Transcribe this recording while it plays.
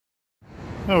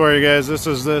Don't worry, guys. This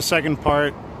is the second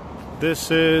part. This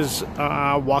is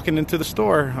walking into the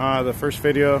store. The first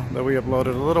video that we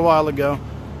uploaded a little while ago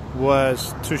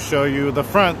was to show you the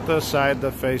front, the side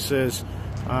that faces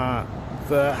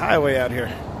the highway out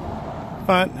here.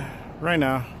 But right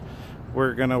now,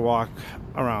 we're gonna walk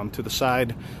around to the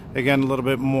side. Again, a little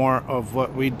bit more of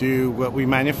what we do, what we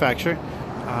manufacture.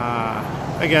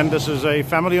 Again, this is a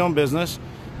family-owned business.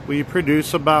 We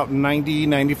produce about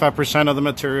 95% of the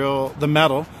material, the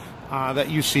metal that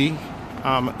you see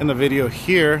in the video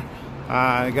here.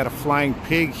 I got a flying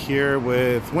pig here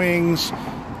with wings.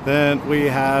 Then we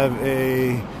have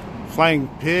a flying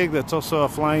pig that's also a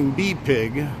flying bee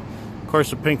pig. Of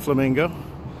course, a pink flamingo.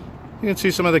 You can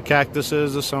see some of the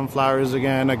cactuses, the sunflowers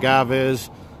again, agaves,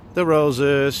 the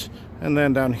roses. And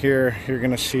then down here, you're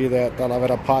gonna see that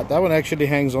talavera pot. That one actually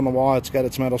hangs on the wall. It's got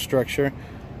its metal structure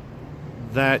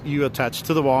that you attach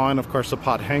to the wall, and of course the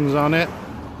pot hangs on it.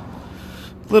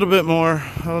 A little bit more,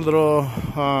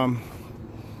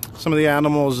 some of the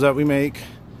animals that we make,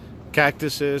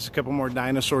 cactuses, a couple more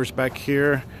dinosaurs back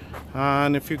here.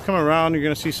 And if you come around, you're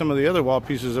gonna see some of the other wall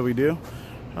pieces that we do.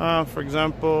 For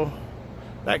example,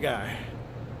 that guy.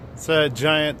 It's a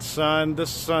giant sun. This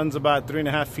sun's about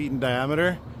 3.5 feet in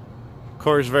diameter. Of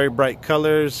course, very bright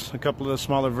colors, a couple of the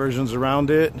smaller versions around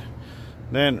it.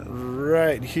 Then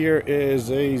right here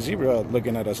is a zebra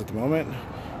looking at us at the moment.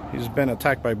 He's been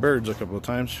attacked by birds a couple of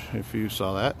times, if you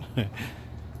saw that.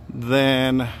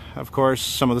 Then, of course,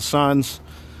 some of the suns.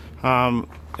 And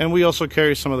we also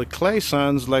carry some of the clay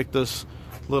suns, like this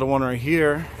little one right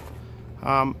here.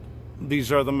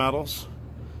 These are the metals.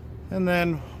 And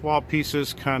then wall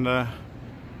pieces, kind of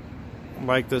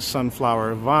like this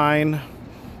sunflower vine.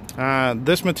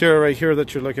 This material right here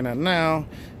that you're looking at now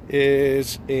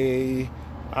is a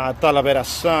talavera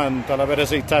sun. Talavera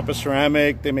is a type of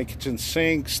ceramic. They make kitchen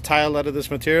sinks, tile out of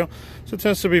this material. So it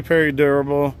tends to be very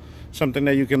durable, something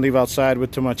that you can leave outside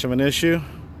with too much of an issue.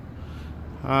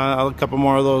 A couple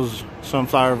more of those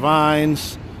sunflower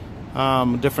vines.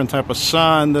 Different type of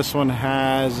sun. This one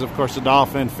has, of course, a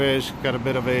dolphin fish. Got a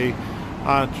bit of a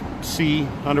sea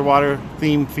underwater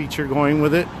theme feature going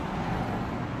with it.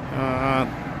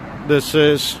 This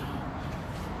is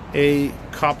a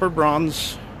copper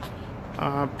bronze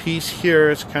piece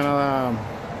here. It's kind of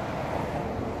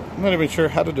I'm not even sure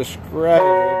how to describe it,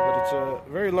 but it's a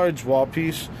very large wall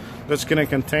piece that's going to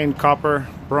contain copper,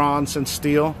 bronze, and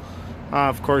steel.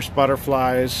 Of course,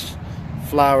 butterflies,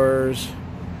 flowers,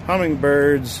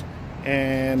 hummingbirds,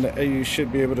 and you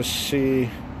should be able to see,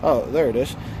 oh, there it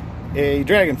is, a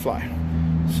dragonfly.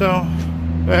 So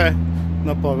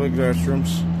no public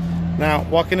restrooms. Now,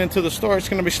 walking into the store, it's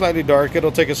going to be slightly dark.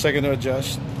 It'll take a second to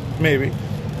adjust, maybe.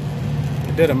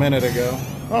 It did a minute ago.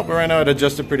 Oh, but right now it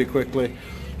adjusted pretty quickly.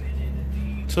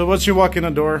 So once you walk in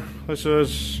the door, this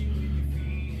is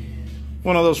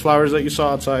one of those flowers that you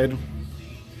saw outside.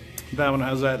 That one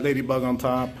has that ladybug on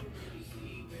top.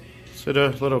 So a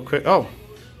little quick, oh,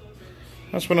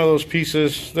 that's one of those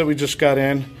pieces that we just got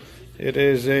in. It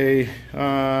is a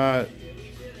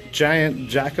giant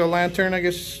jack-o'-lantern, I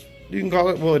guess you can call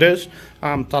it. Well, it is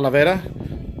talavera,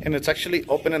 and it's actually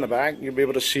open in the back. You'll be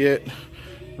able to see it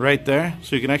right there.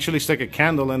 So you can actually stick a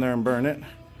candle in there and burn it.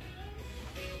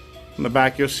 In the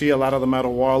back, you'll see a lot of the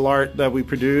metal wall art that we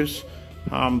produce.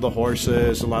 The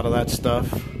horses, a lot of that stuff.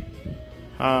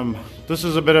 This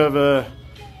is a bit of a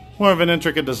more of an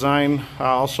intricate design.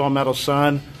 Also a metal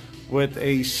sun with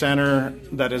a center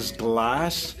that is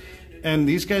glass. And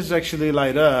these guys actually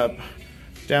light up.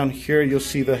 Down here, you'll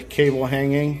see the cable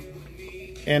hanging.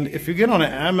 And if you get on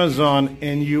Amazon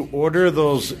and you order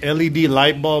those LED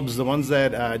light bulbs, the ones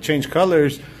that change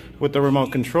colors with the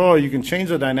remote control, you can change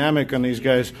the dynamic on these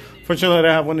guys. Fortunately, I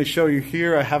don't have one to show you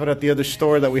here. I have it at the other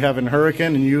store that we have in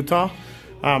Hurricane in Utah.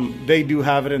 They do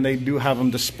have it, and they do have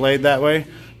them displayed that way.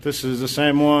 This is the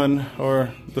same one,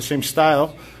 or the same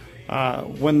style.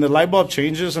 When the light bulb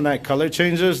changes and that color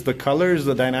changes, the colors,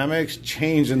 the dynamics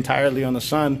change entirely on the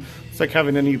sun. It's like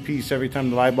having a new piece every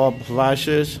time the light bulb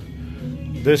flashes.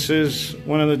 This is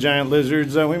one of the giant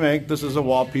lizards that we make. This is a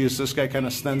wall piece. This guy kind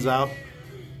of stands out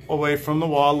away from the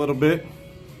wall a little bit.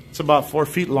 It's about 4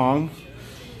 feet long.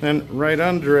 And right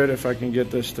under it, if I can get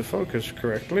this to focus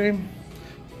correctly,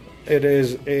 it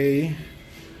is a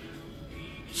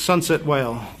sunset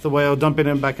whale. The whale dumping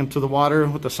it back into the water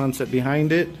with the sunset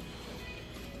behind it.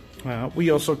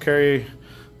 We also carry a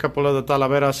couple of the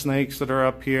talavera snakes that are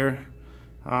up here.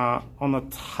 On the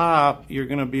top, you're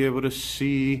going to be able to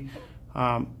see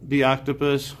the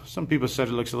octopus. Some people said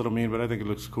it looks a little mean, but I think it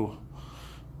looks cool.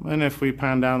 And if we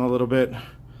pan down a little bit,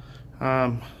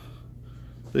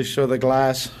 they show the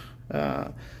glass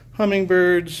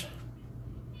hummingbirds,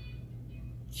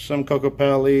 some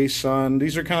cocopelli, sun.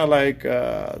 These are kind of like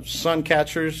sun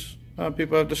catchers,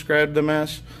 people have described them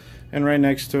as. And right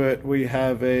next to it we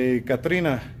have a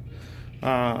Catrina,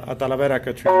 a Talavera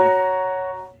Catrina.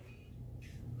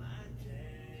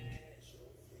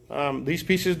 These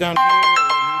pieces down here are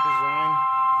a new design.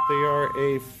 They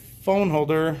are a phone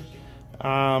holder.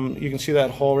 You can see that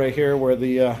hole right here where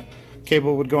the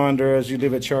cable would go under as you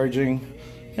leave it charging.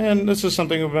 And this is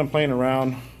something we've been playing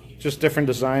around. Just different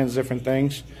designs, different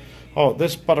things. Oh,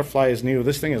 this butterfly is new.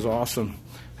 This thing is awesome.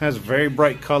 It has very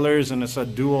bright colors and it's a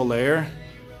dual layer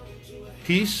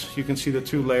piece. You can see the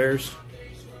two layers,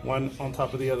 one on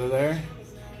top of the other there,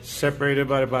 separated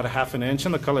by about 1/2 inch,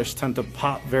 and the colors tend to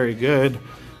pop very good.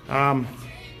 And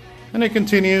it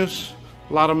continues.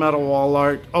 A lot of metal wall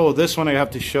art. Oh, this one I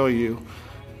have to show you.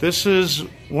 This is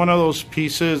one of those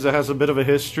pieces that has a bit of a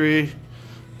history.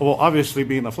 Well, obviously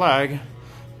being the flag,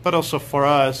 but also for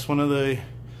us, one of the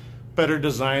better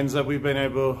designs that we've been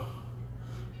able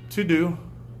to do.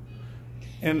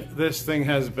 And this thing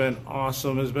has been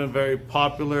awesome. It's been very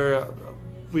popular.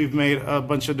 We've made a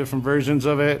bunch of different versions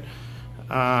of it.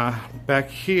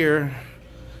 Back here,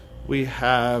 we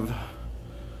have,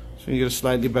 so you get a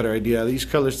slightly better idea. These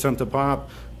colors tend to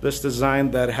pop. This design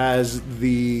that has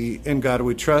the "In God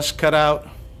We Trust" cutout,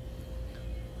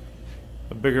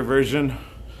 a bigger version,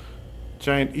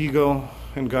 giant eagle,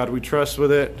 "In God We Trust"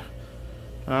 with it.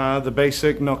 The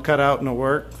basic, no cutout, no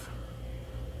work.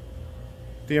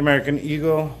 The American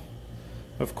eagle,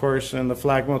 of course, and the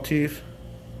flag motif.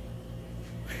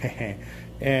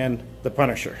 And the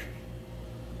Punisher.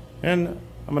 And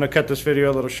I'm going to cut this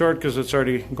video a little short because it's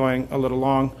already going a little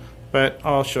long, but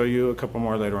I'll show you a couple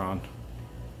more later on.